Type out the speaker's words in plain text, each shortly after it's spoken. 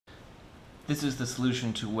This is the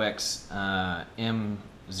solution to WEX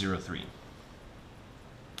M03.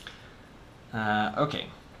 Okay,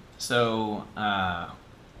 so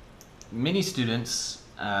many students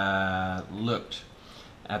looked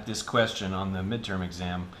at this question on the midterm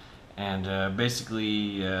exam and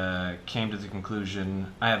basically came to the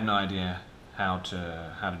conclusion, I have no idea how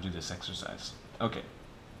to do this exercise. Okay.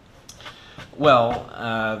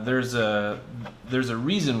 Well, there's a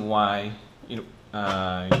reason why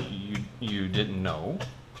you didn't know,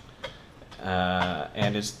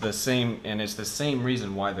 and it's the same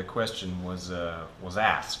reason why the question was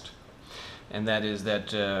asked, and that is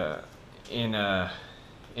that in a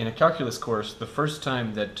calculus course, the first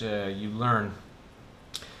time that you learn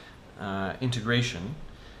integration,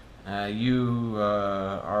 you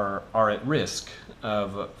are at risk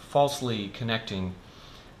of falsely connecting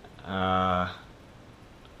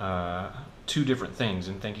two different things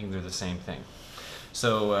and thinking they're the same thing.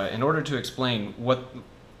 So in order to explain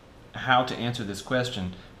how to answer this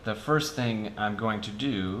question, the first thing I'm going to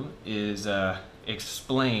do is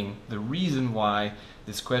explain the reason why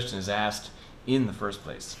this question is asked in the first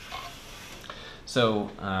place.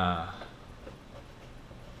 So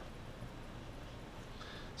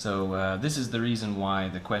this is the reason why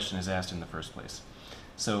the question is asked in the first place.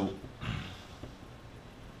 So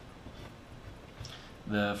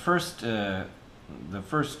the first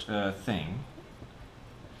thing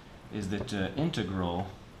is that integral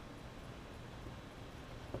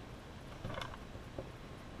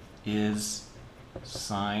is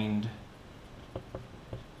signed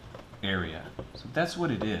area. So that's what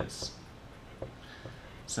it is.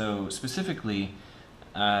 So specifically,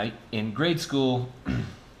 in grade school,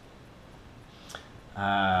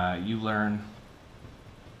 you learn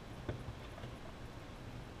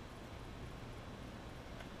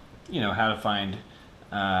how to find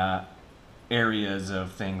areas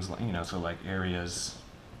of things, so like areas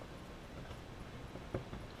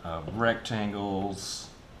of rectangles,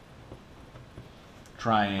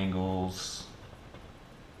 triangles,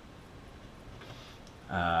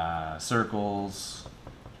 circles,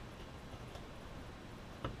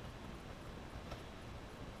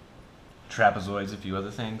 trapezoids, a few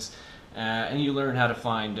other things, and you learn how to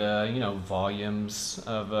find volumes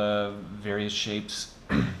of various shapes.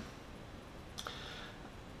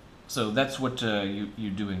 So that's what you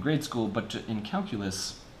do in grade school, but in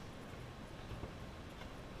calculus,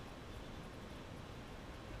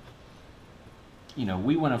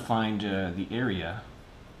 we want to find the area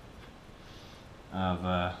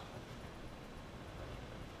of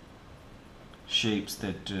shapes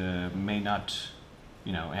that may not,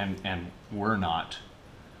 and were not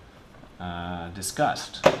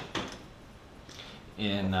discussed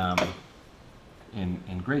in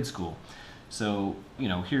grade school. So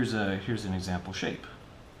here's an example shape.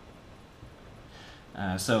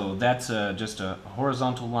 So that's just a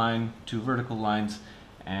horizontal line, two vertical lines,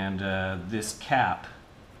 and this cap,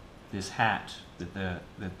 this hat that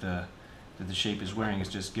the shape is wearing is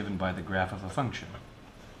just given by the graph of a function.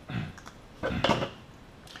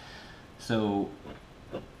 So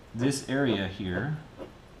this area here,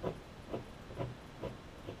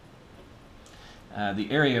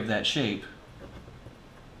 the area of that shape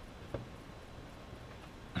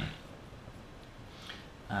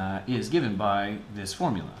is given by this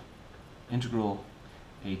formula, integral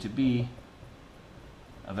a to b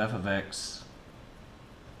of f of x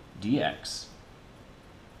dx.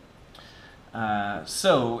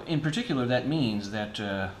 So in particular, that means that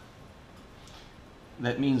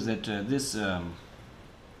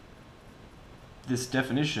this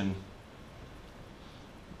definition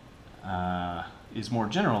is more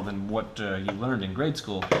general than what you learned in grade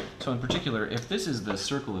school. So in particular, if this is the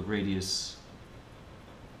circle of radius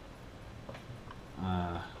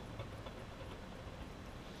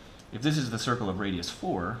if this is the circle of radius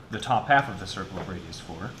 4, the top half of the circle of radius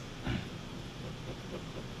 4,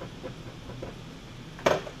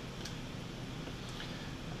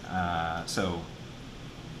 so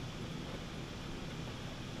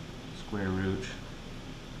square root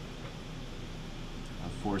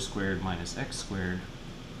of 4 squared minus x squared,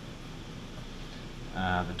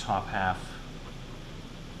 the top half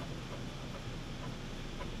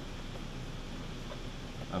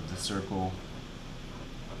of the circle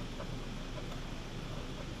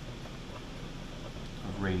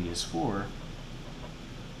of radius 4.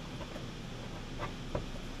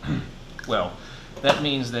 Well, that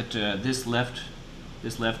means that this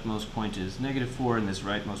leftmost point is -4 and this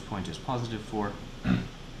rightmost point is +4.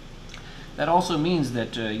 That also means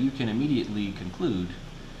that you can immediately conclude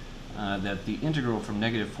that the integral from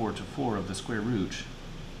 -4 to 4 of the square root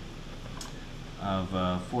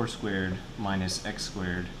of 4 squared minus x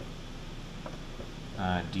squared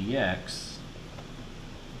dx,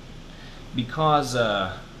 because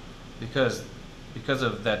of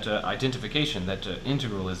that identification that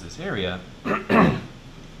integral is this area,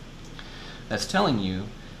 that's telling you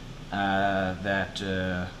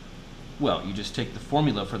that, well, you just take the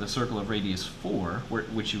formula for the circle of radius 4,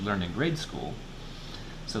 which you learned in grade school.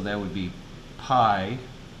 So that would be pi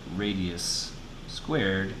radius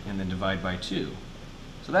squared, and then divide by 2.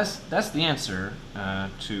 So that's the answer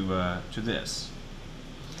to this.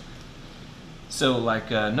 So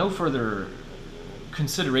like no further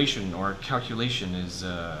consideration or calculation is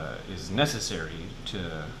necessary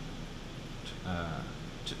to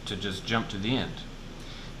just jump to the end,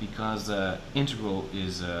 because integral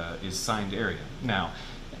is signed area. Now,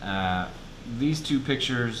 these two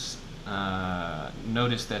pictures,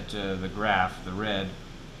 notice that the graph, the red,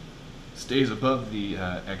 stays above the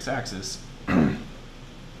x-axis,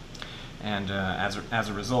 and as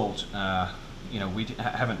a result, you know, we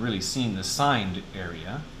haven't really seen the signed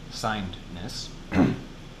area, signedness.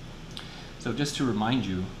 So just to remind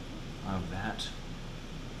you of that,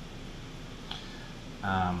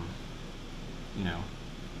 you know,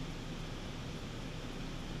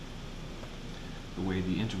 the way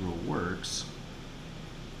the integral works.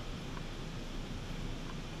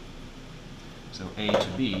 So a to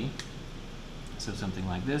b, so something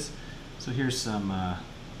like this. So here's some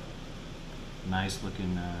nice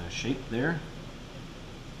looking shape there.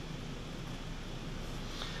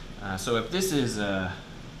 So if this is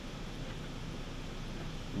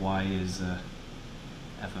y is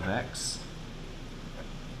f of x,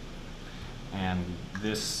 and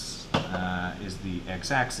this is the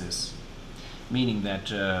x-axis, meaning that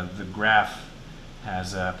the graph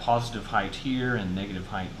has a positive height here and negative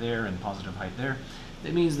height there and positive height there,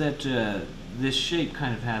 that means that this shape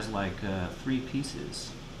kind of has like 3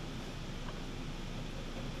 pieces.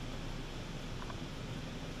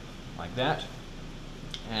 Like that.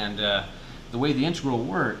 And the way the integral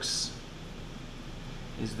works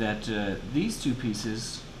is that these 2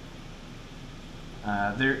 pieces,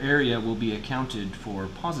 their area will be accounted for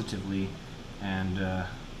positively, and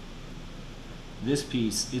this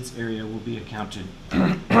piece, its area will be accounted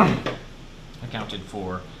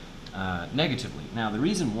for negatively. Now the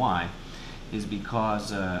reason why is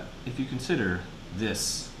because if you consider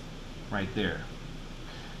this right there,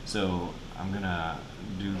 so I'm gonna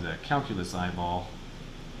do the calculus eyeball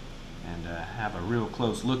and have a real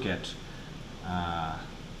close look at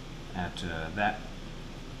that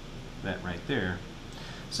right there.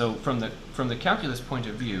 So from the calculus point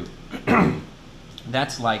of view,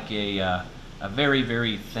 that's like a very,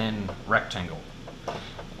 very thin rectangle.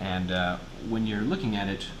 And when you're looking at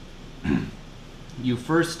it, you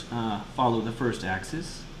first follow the first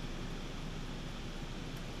axis.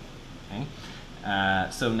 Okay.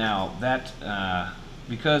 So now that,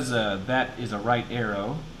 because that is a right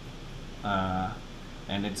arrow,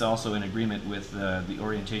 and it's also in agreement with the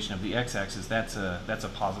orientation of the x-axis, that's a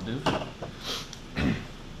positive.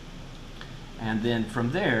 And then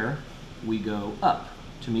from there, we go up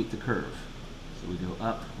to meet the curve. So we go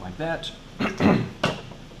up like that,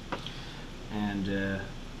 and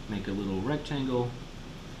make a little rectangle.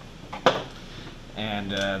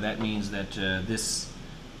 And that means that this,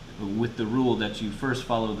 with the rule that you first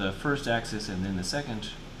follow the first axis and then the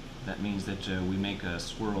second, that means that we make a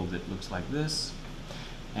swirl that looks like this.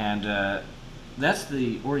 And that's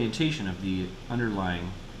the orientation of the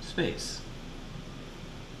underlying space.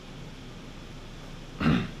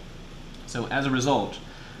 So as a result,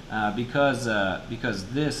 because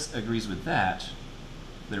this agrees with that,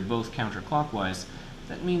 they're both counterclockwise,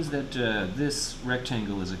 that means that this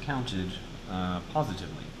rectangle is accounted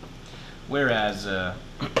positively. Whereas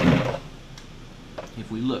if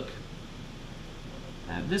we look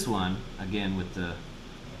at this one, again with the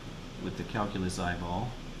calculus eyeball,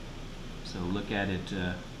 so look at it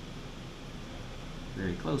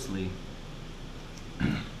very closely,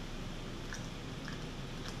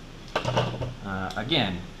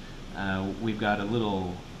 again, we've got a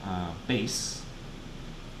little base.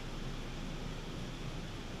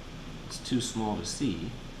 It's too small to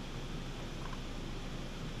see,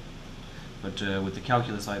 but with the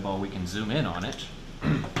calculus eyeball we can zoom in on it.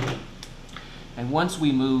 And once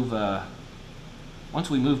we move to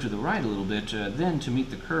the right a little bit, then to meet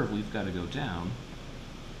the curve we've got to go down,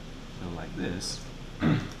 so like this,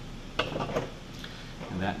 and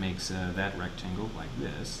that makes that rectangle like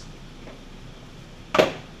this.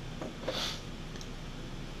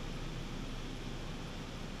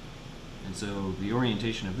 And so the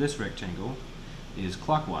orientation of this rectangle is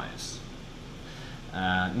clockwise.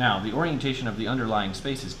 Now, the orientation of the underlying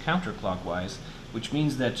space is counterclockwise, which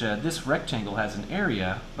means that this rectangle has an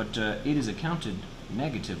area, but it is accounted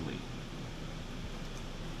negatively.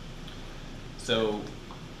 So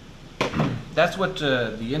that's what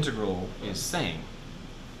the integral is saying.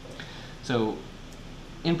 So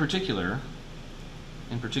in particular,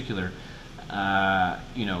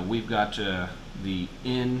 you know, we've got the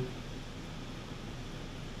in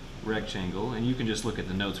rectangle, and you can just look at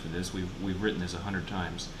the notes for this. We've written this 100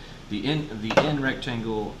 times. The in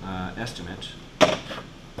rectangle estimate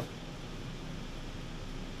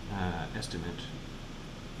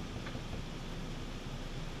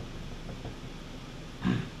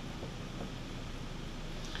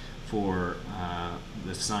for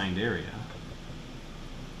the signed area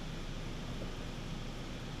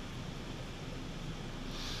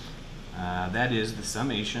that is the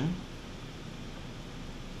summation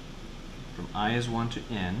from I is 1 to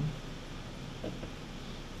n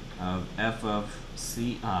of f of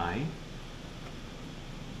ci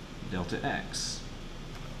delta x.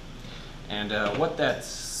 And what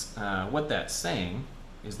that's saying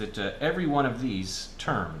is that every one of these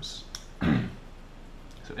terms,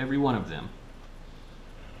 so every one of them,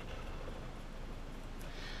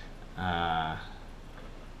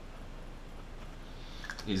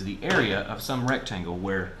 is the area of some rectangle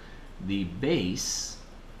where the base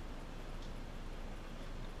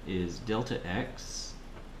is delta x,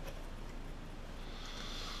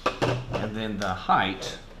 and then the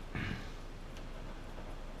height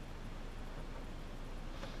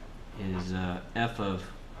is f of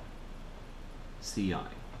ci.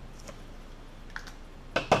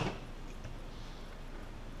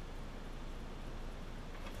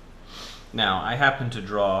 Now, I happen to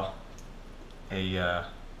draw a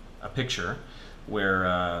picture where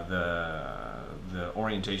the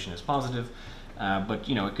orientation is positive, but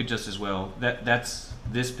you know, it could just as well,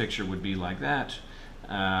 this picture would be like that,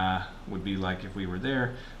 would be like if we were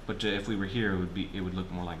there, but if we were here, it would look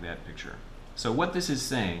more like that picture. So what this is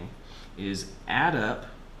saying is add up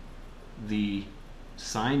the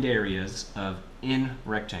signed areas of in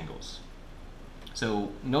rectangles.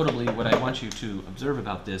 So notably, what I want you to observe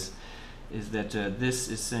about this is that this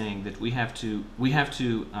is saying that we have to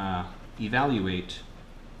evaluate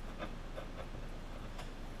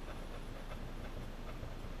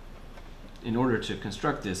in order to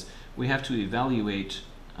construct this, we have to evaluate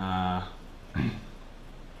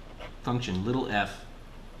function little f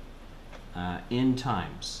n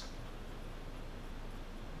times.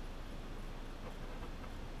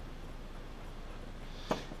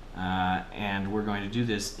 And we're going to do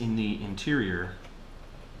this in the interior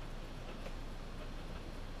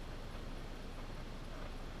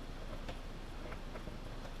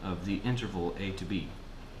of the interval a to b.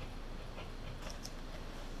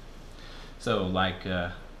 So like,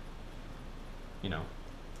 you know,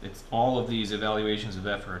 it's all of these evaluations of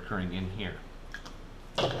f are occurring in here.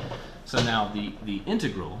 So now the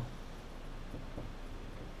integral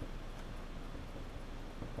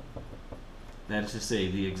that is to say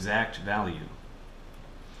the exact value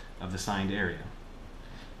of the signed area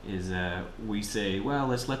is we say, well,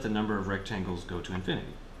 let's let the number of rectangles go to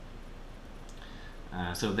infinity.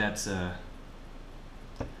 So that's the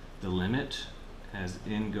limit as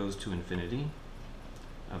n goes to infinity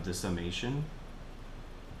of the summation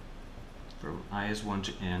from I is 1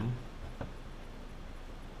 to n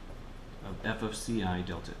of f of ci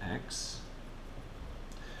delta x.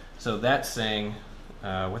 So that's saying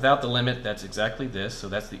without the limit, that's exactly this. So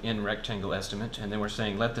that's the n rectangle estimate. And then we're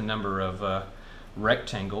saying let the number of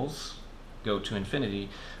rectangles go to infinity.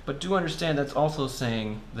 But do understand that's also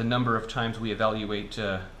saying the number of times we evaluate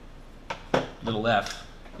little f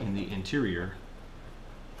in the interior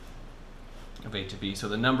of a to b. So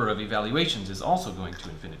the number of evaluations is also going to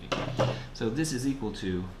infinity. So this is equal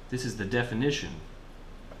to, this is the definition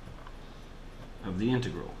of the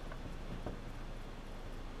integral.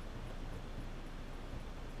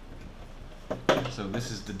 So this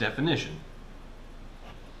is the definition.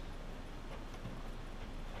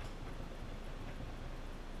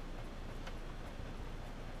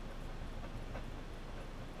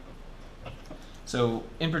 So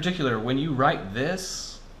in particular, when you write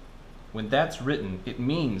this, when that's written, it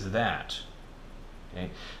means that. Okay?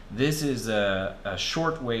 This is a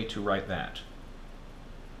short way to write that.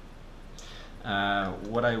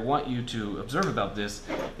 What I want you to observe about this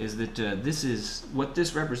is that this is what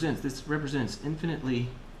this represents. This represents infinitely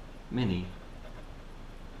many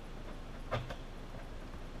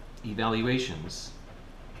evaluations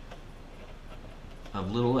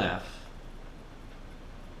of little f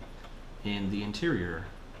in the interior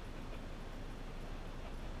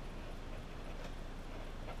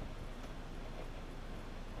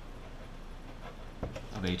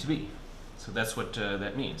of a to b. So that's what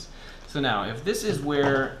that means. So now, if this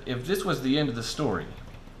was the end of the story,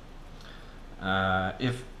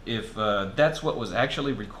 if that's what was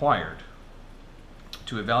actually required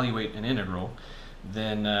to evaluate an integral,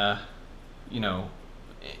 then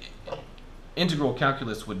integral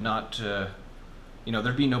calculus would not,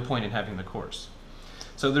 there'd be no point in having the course.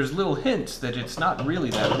 So there's little hints that it's not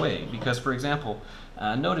really that way, because, for example,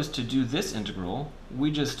 notice to do this integral,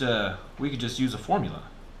 we could just use a formula,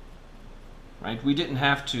 right? We didn't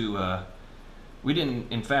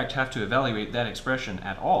in fact have to evaluate that expression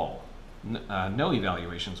at all. No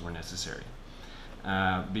evaluations were necessary,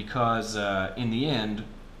 because in the end,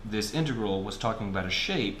 this integral was talking about a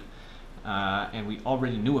shape, and we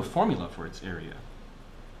already knew a formula for its area.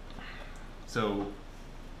 So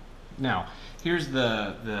now here's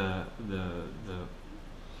the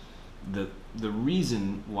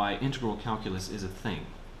reason why integral calculus is a thing.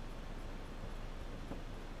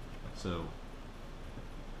 So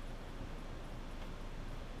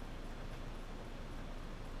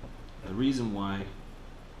the reason why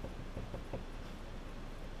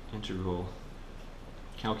integral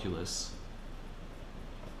calculus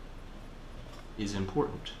is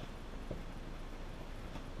important.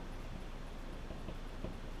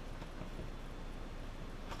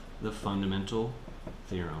 The fundamental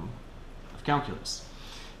theorem of calculus.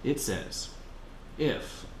 It says,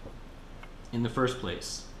 if, in the first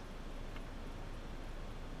place,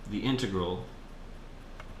 the integral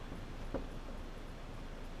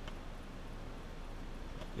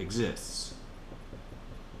exists.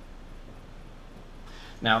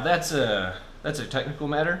 Now that's a technical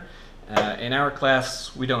matter. In our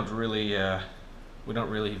class, we don't really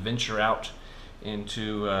venture out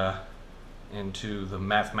into the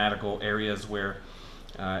mathematical areas where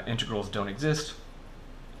integrals don't exist.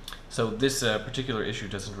 So this particular issue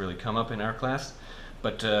doesn't really come up in our class.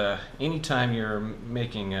 But anytime you're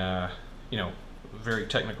making very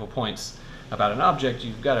technical points about an object,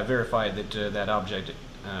 you've got to verify that that object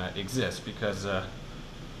exists, because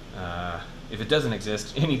if it doesn't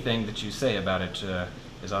exist, anything that you say about it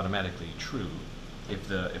is automatically true if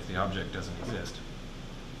the object doesn't exist.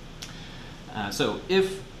 So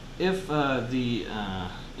if the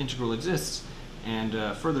integral exists, and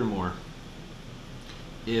furthermore,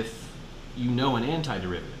 if you know an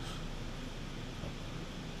antiderivative,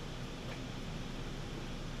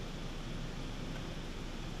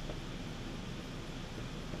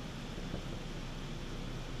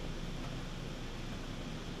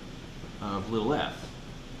 of little f.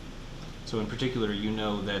 So in particular, you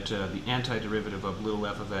know that the antiderivative of little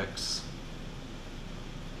f of x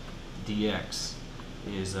dx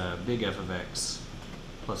is big F of x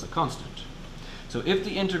plus a constant. So if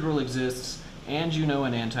the integral exists and you know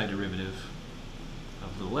an antiderivative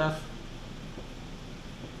of little f,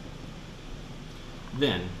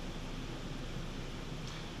 then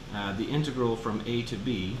the integral from a to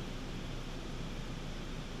b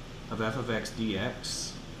of f of x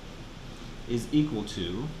dx is equal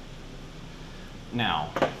to, now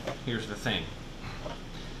here's the thing,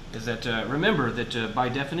 is that remember that by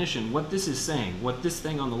definition what this is saying, what this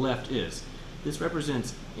thing on the left is, this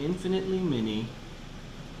represents infinitely many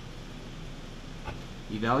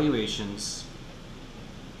evaluations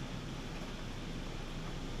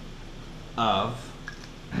of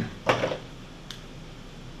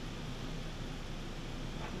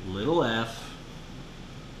little f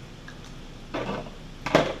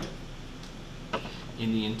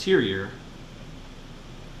in the interior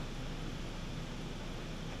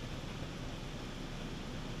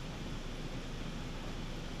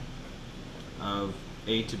of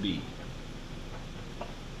a to b.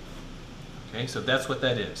 Okay, so that's what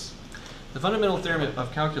that is. The fundamental theorem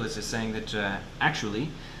of calculus is saying that actually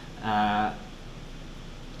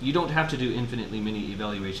you don't have to do infinitely many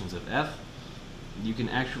evaluations of f. You can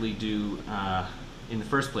actually do, in the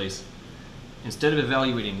first place, instead of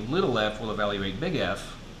evaluating little f, we'll evaluate big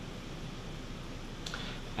F.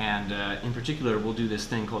 And in particular, we'll do this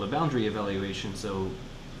thing called a boundary evaluation. So,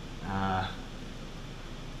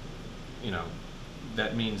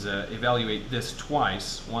 that means evaluate this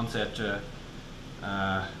twice, once at the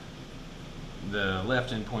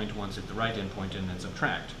left endpoint, once at the right endpoint, and then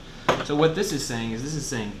subtract. So what this is saying is, this is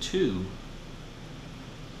saying two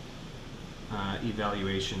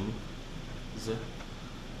evaluations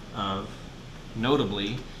of,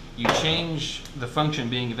 notably, you change the function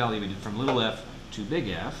being evaluated from little f to big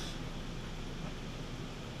F,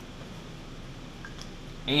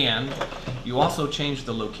 and you also change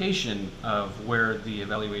the location of where the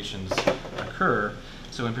evaluations occur.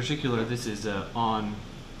 So in particular, this is on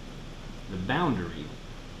the boundary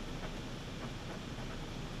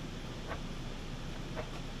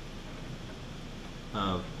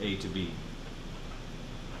to B.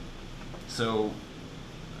 So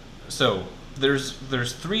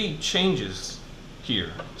there's three changes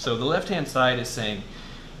here. So the left-hand side is saying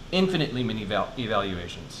infinitely many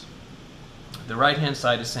evaluations. The right-hand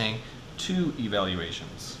side is saying 2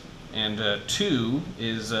 evaluations. And 2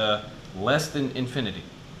 is less than infinity.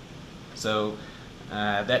 So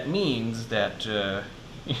that means that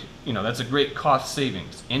that's a great cost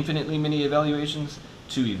savings. Infinitely many evaluations,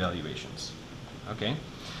 2 evaluations. Okay.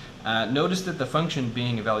 Notice that the function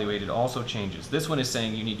being evaluated also changes. This one is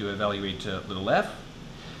saying you need to evaluate little f.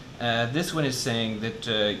 This one is saying that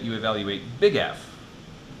you evaluate big F,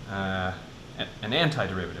 an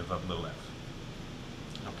antiderivative of little f.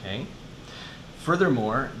 Okay.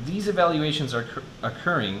 Furthermore, these evaluations are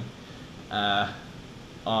occurring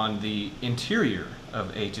on the interior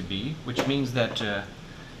of A to B, which means that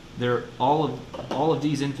all of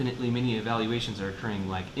these infinitely many evaluations are occurring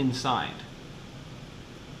like inside.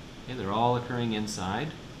 Okay, they're all occurring inside,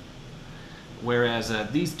 whereas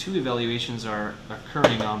these 2 evaluations are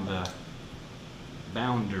occurring on the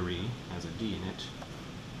boundary, has a D in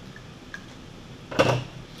it.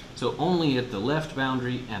 So only at the left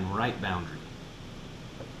boundary and right boundary.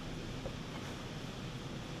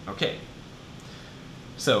 Okay.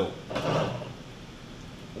 So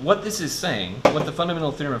what this is saying, what the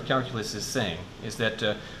fundamental theorem of calculus is saying, is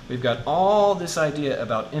that we've got all this idea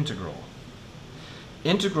about integral.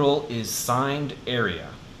 Integral is signed area.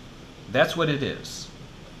 That's what it is.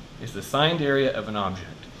 It's the signed area of an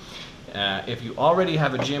object. If you already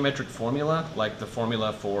have a geometric formula, like the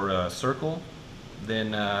formula for a circle,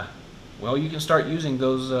 then, well, you can start using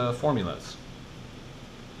those formulas.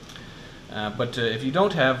 But if you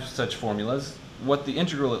don't have such formulas, what the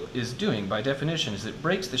integral is doing, by definition, is it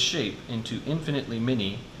breaks the shape into infinitely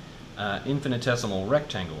many infinitesimal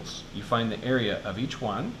rectangles. You find the area of each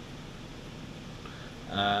one,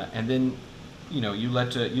 and then you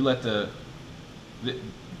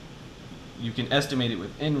can estimate it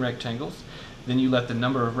within rectangles. Then you let the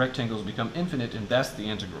number of rectangles become infinite, and that's the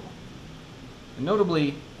integral. And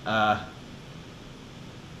notably, that's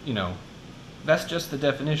just the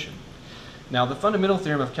definition. Now, the fundamental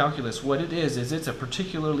theorem of calculus, what it is it's a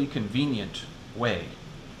particularly convenient way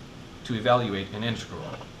to evaluate an integral.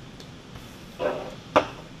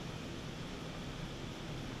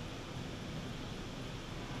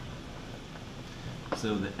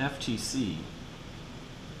 So the FTC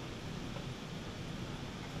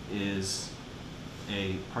is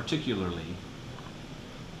a particularly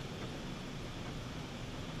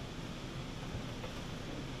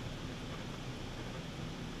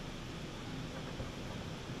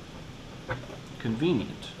convenient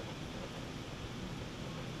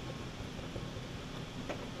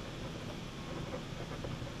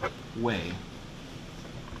way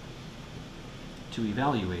to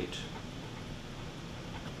evaluate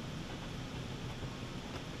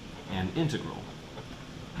an integral.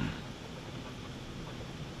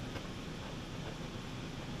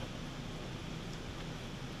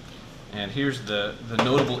 And here's the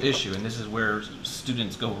notable issue, and this is where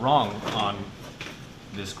students go wrong on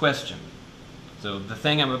this question. So the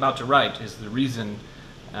thing I'm about to write is the reason,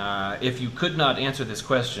 if you could not answer this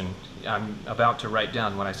question, I'm about to write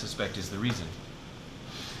down what I suspect is the reason.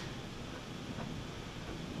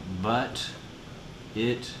 But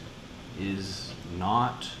it is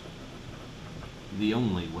not the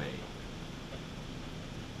only way.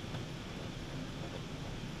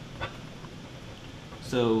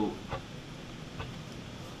 So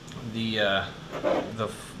the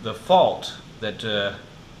fault that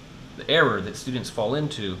the error that students fall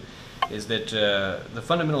into is that the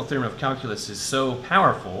fundamental theorem of calculus is so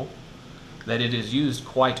powerful that it is used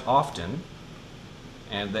quite often,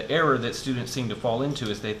 and the error that students seem to fall into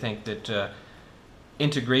is they think that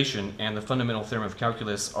integration and the fundamental theorem of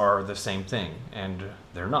calculus are the same thing, and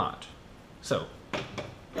they're not. So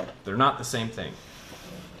they're not the same thing.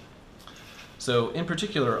 So in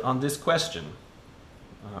particular on this question,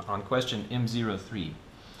 on question M03,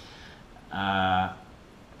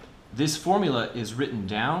 this formula is written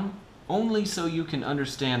down only so you can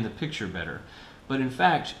understand the picture better. But in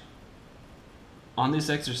fact, on this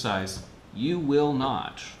exercise, you will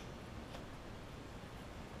not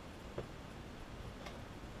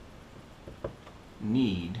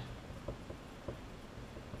need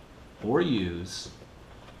or use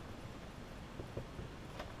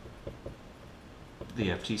the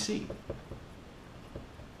FTC.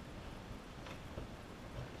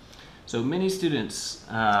 So many students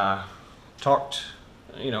asked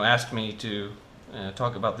me to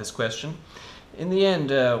talk about this question. In the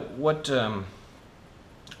end, what the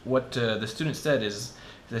students said is,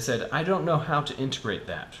 they said, I don't know how to integrate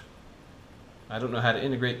that. I don't know how to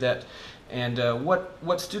integrate that, and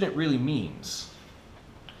what student really means.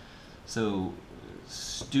 So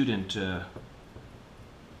student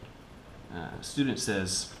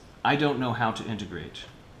says, I don't know how to integrate.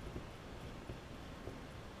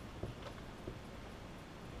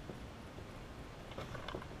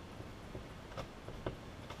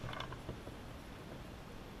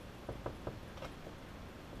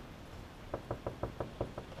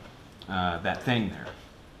 That thing there.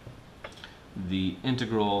 The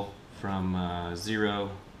integral from 0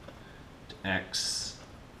 to x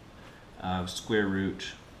of square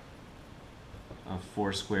root of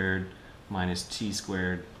 4 squared minus t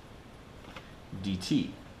squared dt.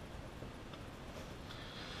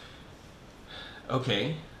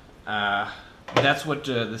 Okay, that's what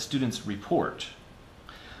the students report.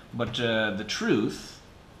 But the truth,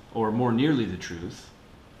 or more nearly the truth,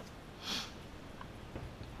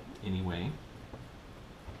 anyway,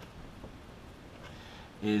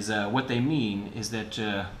 is what they mean is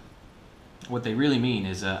that what they really mean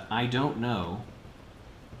is I don't know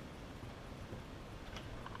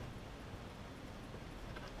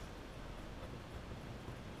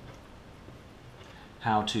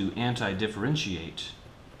how to anti-differentiate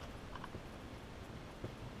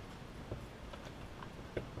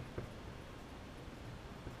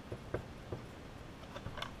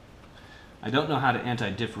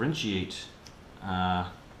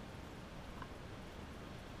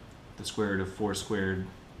the square root of 4 squared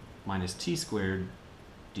minus t squared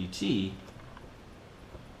dt,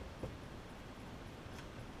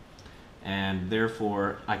 and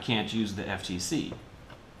therefore I can't use the FTC.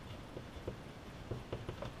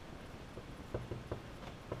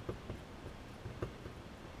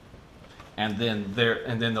 And then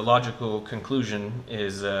the logical conclusion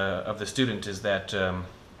is of the student is that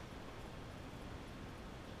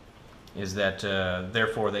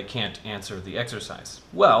therefore they can't answer the exercise.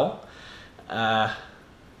 Well,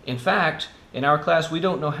 in fact, in our class we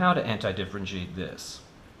don't know how to anti-differentiate this.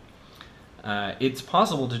 It's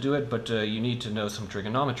possible to do it, but you need to know some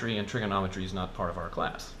trigonometry, and trigonometry is not part of our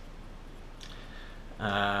class.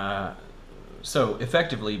 So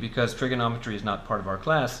effectively, because trigonometry is not part of our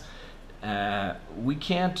class, we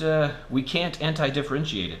can't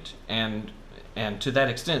anti-differentiate it, and to that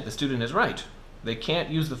extent the student is right. They can't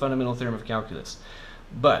use the fundamental theorem of calculus.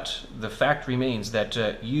 But the fact remains that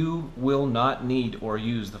you will not need or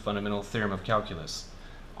use the fundamental theorem of calculus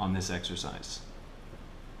on this exercise.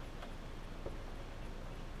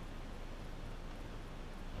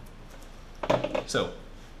 So,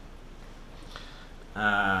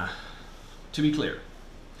 to be clear,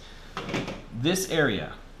 this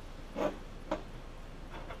area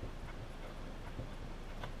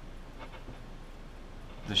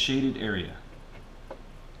the shaded area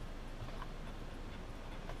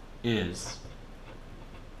is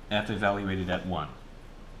f evaluated at 1.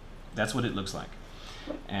 That's what it looks like.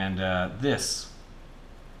 And this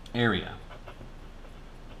area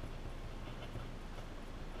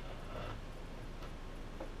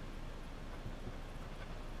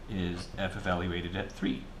is f evaluated at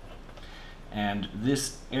 3. And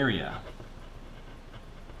this area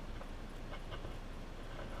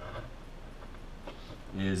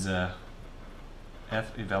is f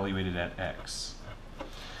evaluated at x.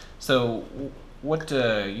 So what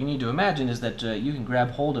you need to imagine is that you can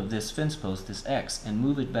grab hold of this fence post, this x, and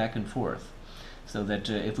move it back and forth. So that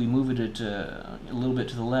if we move it a little bit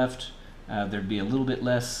to the left, there'd be a little bit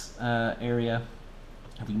less area.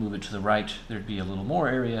 If we move it to the right, there'd be a little more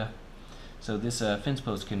area. So this fence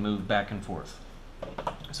post can move back and forth.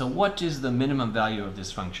 So what is the minimum value of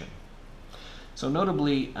this function? So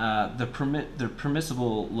notably, the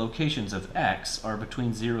permissible locations of x are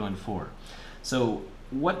between 0 and 4. So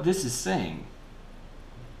what this is saying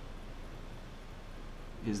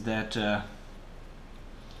is that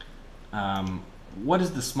what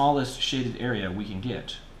is the smallest shaded area we can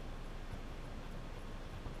get?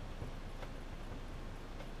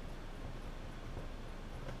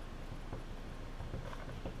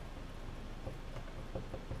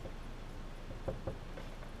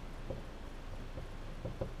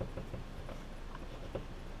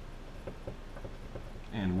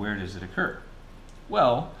 And where does it occur?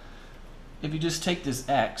 Well, if you just take this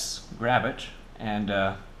x, grab it, and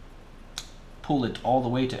pull it all the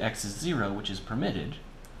way to x is 0, which is permitted,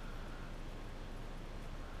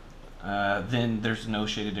 then there's no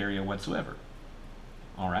shaded area whatsoever.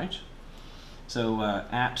 All right? So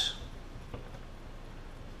at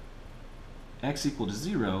x equal to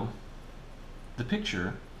 0, the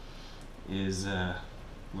picture is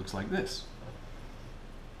looks like this.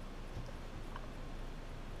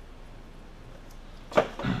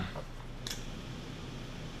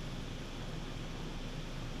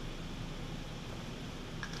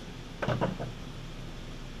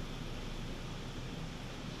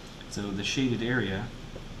 So the shaded area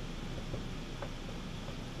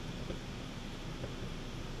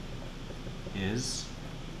is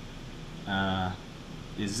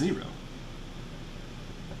 0.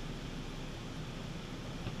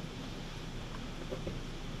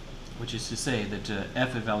 Which is to say that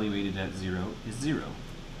f evaluated at 0 is 0.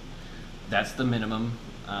 That's the minimum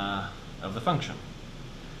of the function.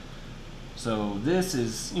 So this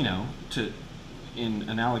is, in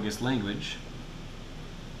analogous language,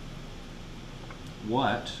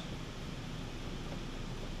 what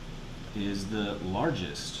is the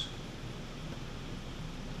largest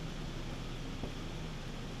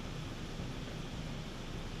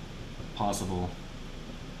possible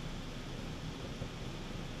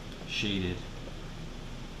shaded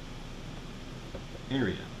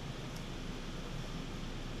area.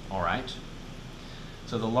 All right.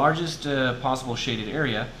 So the largest possible shaded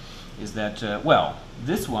area is that, well,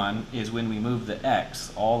 this one is when we move the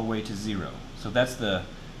x all the way to 0. So that's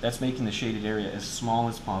making the shaded area as small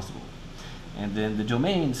as possible. And then the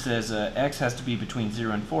domain says x has to be between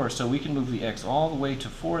 0 and 4, so we can move the x all the way to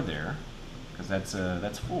 4 there, because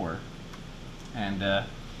that's 4. And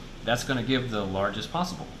that's going to give the largest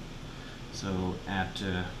possible. So at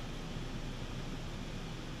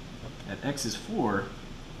x is 4,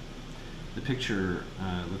 the picture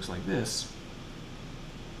looks like this.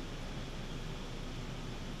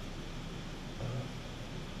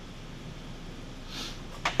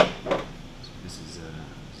 So this is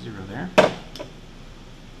 0 there.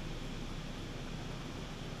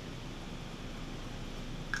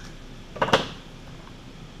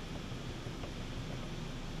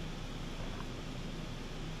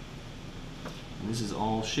 And this is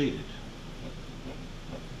all shaded.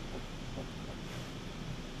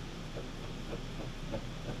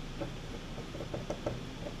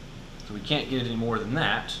 So we can't get any more than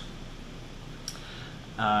that.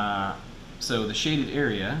 So the shaded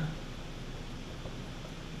area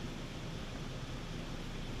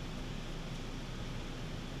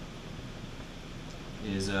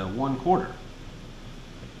is 1/4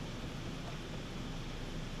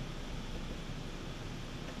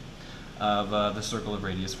 of the circle of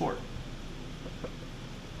radius 4.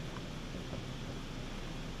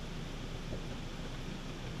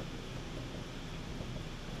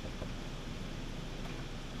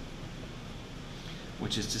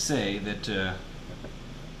 Which is to say that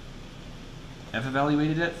f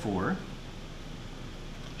evaluated at 4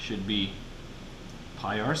 should be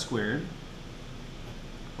pi r squared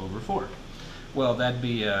over 4. Well, that'd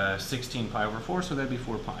be 16 pi over 4, so that'd be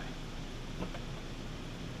 4 pi.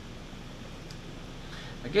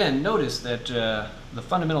 Again, notice that the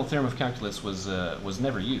fundamental theorem of calculus was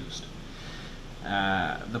never used.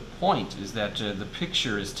 The point is that the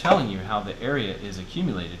picture is telling you how the area is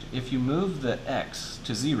accumulated. If you move the x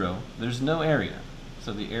to 0, there's no area.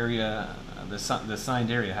 So the area, the signed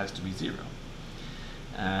area has to be 0.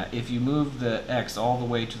 If you move the x all the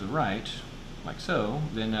way to the right, like so,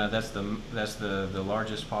 then that's the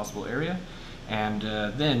largest possible area, and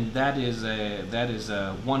then that is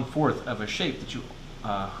 1/4 of a shape that you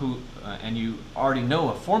and you already know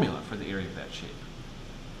a formula for the area of that shape.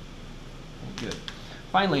 Good.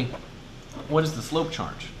 Finally, what is the slope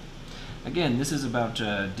charge? Again, this is about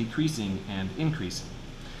decreasing and increasing.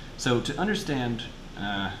 So to understand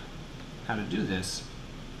how to do this,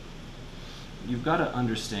 you've got to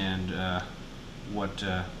understand what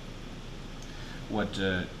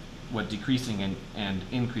decreasing and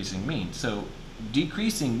increasing means. So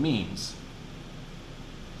decreasing means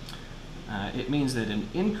it means that an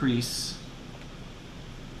increase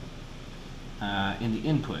in the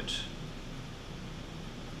input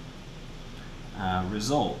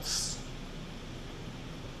results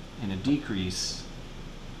in a decrease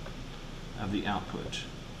of the output.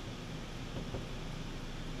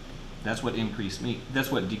 That's what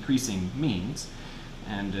that's what decreasing means,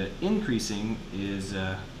 and increasing is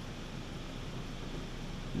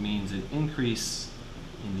means an increase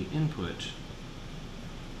in the input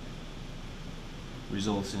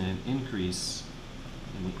results in an increase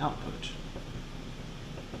in the output.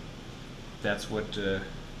 That's what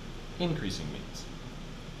increasing means.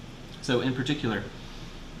 So in particular,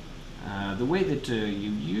 the way that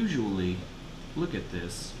you usually look at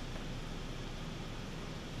this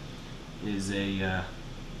is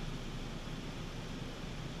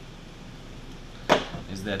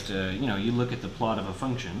that you look at the plot of a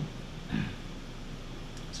function.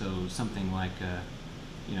 So something like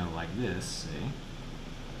like this, say,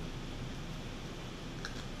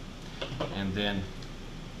 and then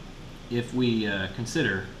if we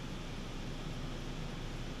consider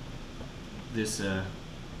this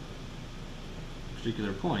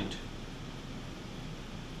particular point.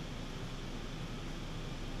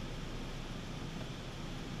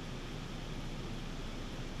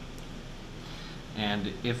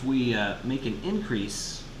 And if we make an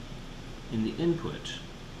increase in the input,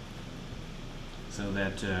 so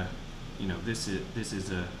that you know, this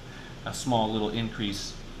is a small little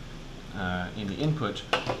increase in the input,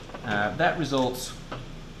 that results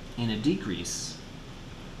in a decrease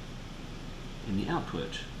in the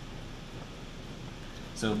output.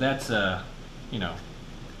 So that's you know,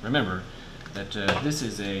 remember that this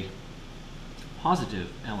is a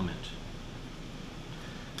positive element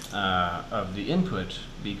of the input,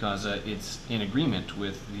 because it's in agreement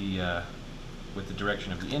with the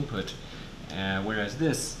direction of the input, whereas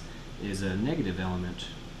this is a negative element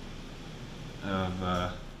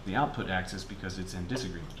of the output axis because it's in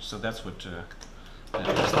disagreement. So that's what that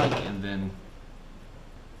looks like, and then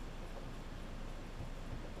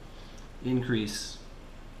increase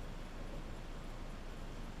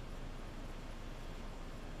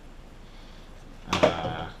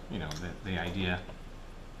you know, the idea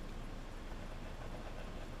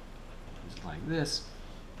is like this.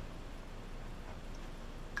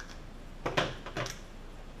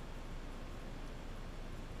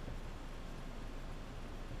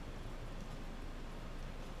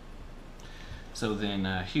 So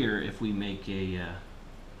then here, if we make an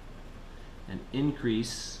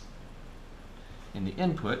increase in the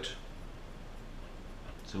input,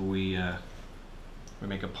 so we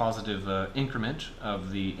make a positive increment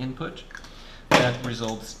of the input, that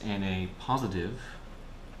results in a positive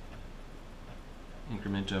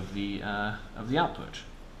increment of the output.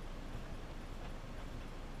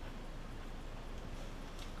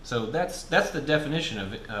 So that's the definition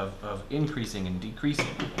of increasing and decreasing.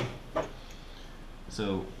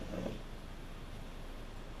 So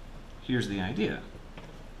here's the idea,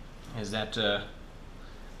 is that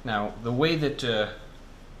now the way that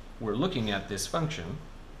we're looking at this function,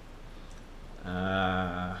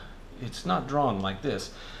 it's not drawn like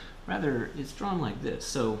this, rather it's drawn like this.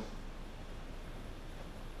 So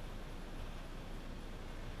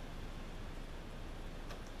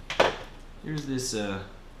here's this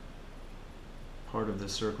part of the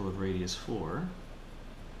circle of radius 4.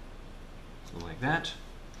 So like that.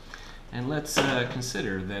 And let's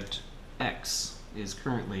consider that x is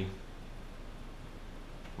currently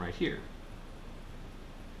right here.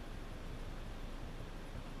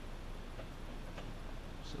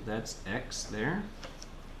 So that's x there.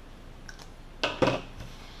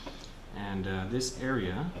 And this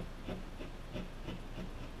area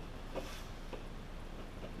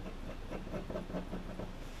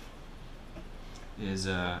is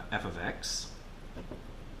f of x.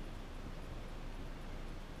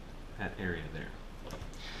 That area there.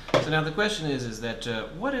 So now the question is that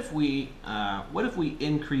what if we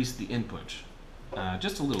increase the input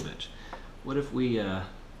just a little bit? What if we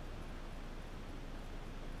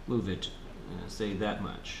move it, say that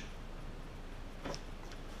much?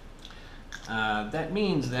 That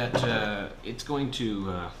means that it's going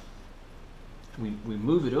to we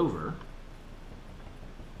move it over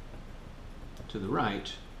to the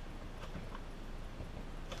right.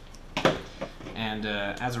 And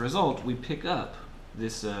as a result, we pick up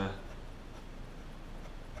this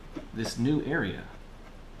this new area,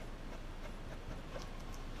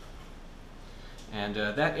 and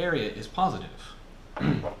that area is positive.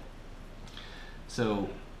 So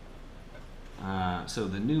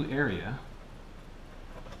the new area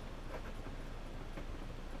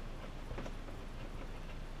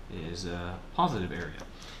is a positive area,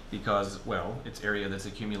 because, well, it's area that's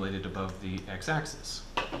accumulated above the x-axis.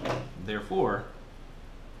 Therefore,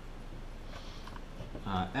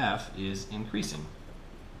 f is increasing.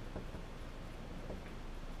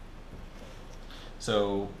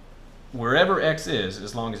 So wherever x is,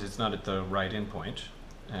 as long as it's not at the right endpoint,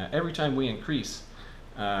 every time we increase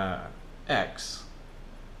x,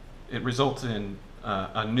 it results in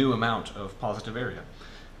a new amount of positive area.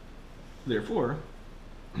 Therefore,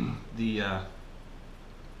 the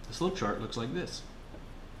slope chart looks like this.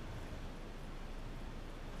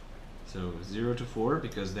 So 0 to 4,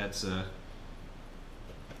 because that's the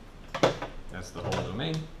whole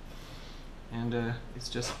domain, and it's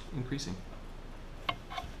just increasing.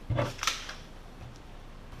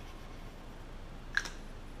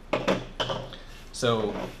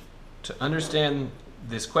 So to understand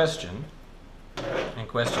this question and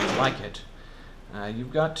questions like it,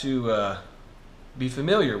 you've got to be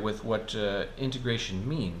familiar with what integration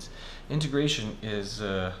means. Integration is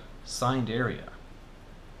signed area.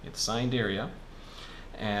 It's signed area,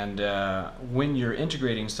 and when you're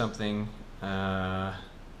integrating something and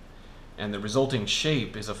and the resulting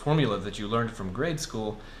shape is a formula that you learned from grade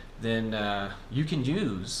school, then you can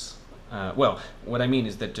use, well, what I mean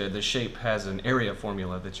is that the shape has an area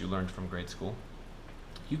formula that you learned from grade school.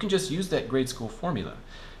 You can just use that grade school formula.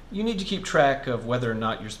 You need to keep track of whether or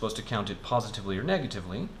not you're supposed to count it positively or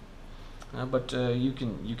negatively, but you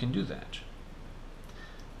can do that.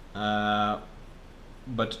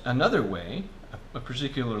 But another way, a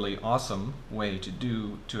particularly awesome way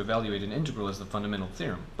to evaluate an integral is the fundamental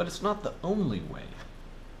theorem, but it's not the only way.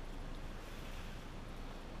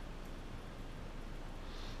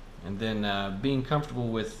 And then being comfortable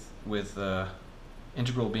with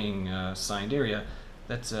integral being signed area,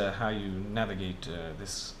 that's how you navigate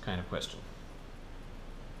this kind of question.